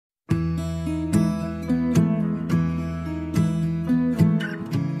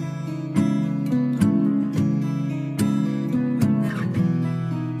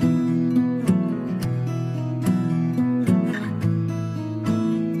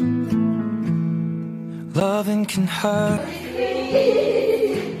Loving can hurt.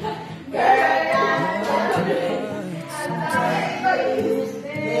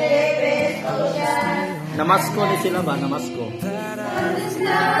 Namasko ni sila ba? Namasko.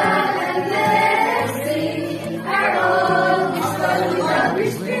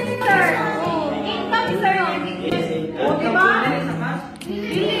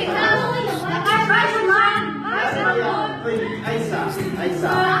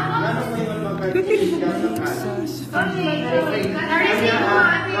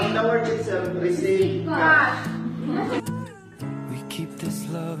 We keep this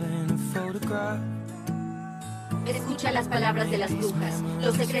love in a photograph. Escucha las palabras de las brujas,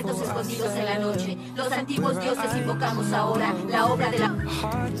 los secretos escondidos en la noche. Los antiguos dioses invocamos ahora la obra de la...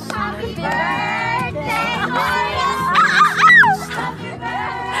 Happy birthday,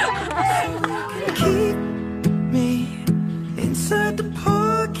 Keep me inside the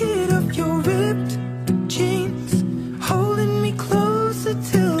pocket of your ripped jeans, holding me closer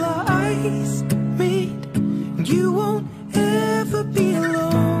till our eyes meet. You won't ever be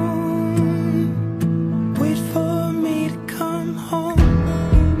alone. Wait for me to come home.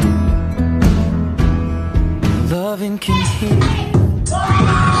 Loving can heal.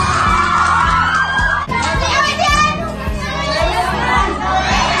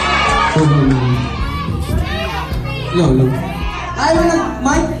 Lolo. Ay, wala,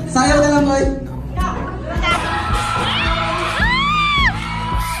 Mike. Sayaw na lang, Mike.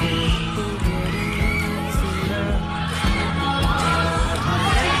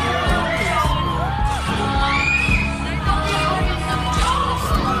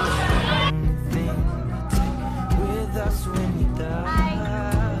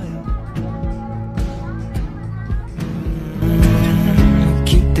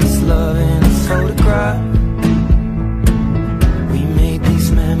 Keep this love in a photograph. We made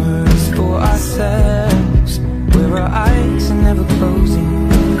these memories for ourselves, where our eyes are never closing,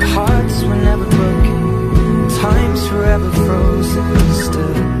 hearts were never broken, time's forever frozen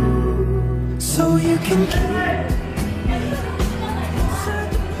still. So you can keep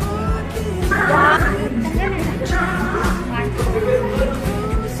inside the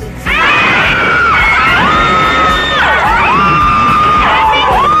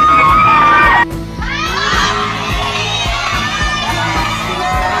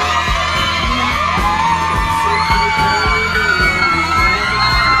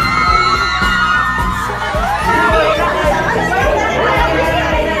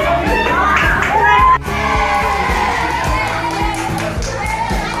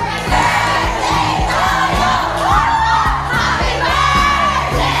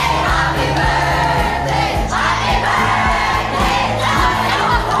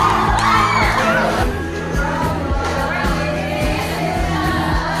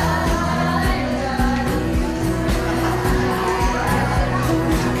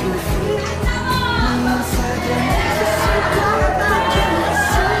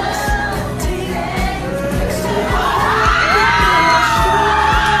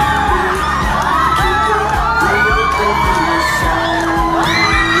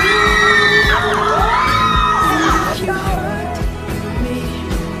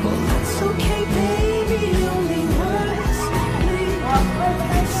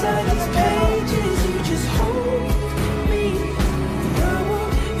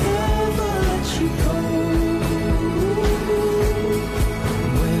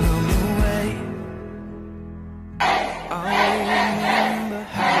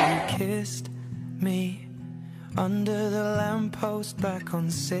under the lamppost back on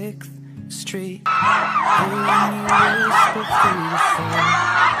 6th Street, hearing you whisper through the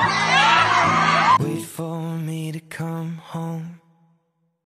phone.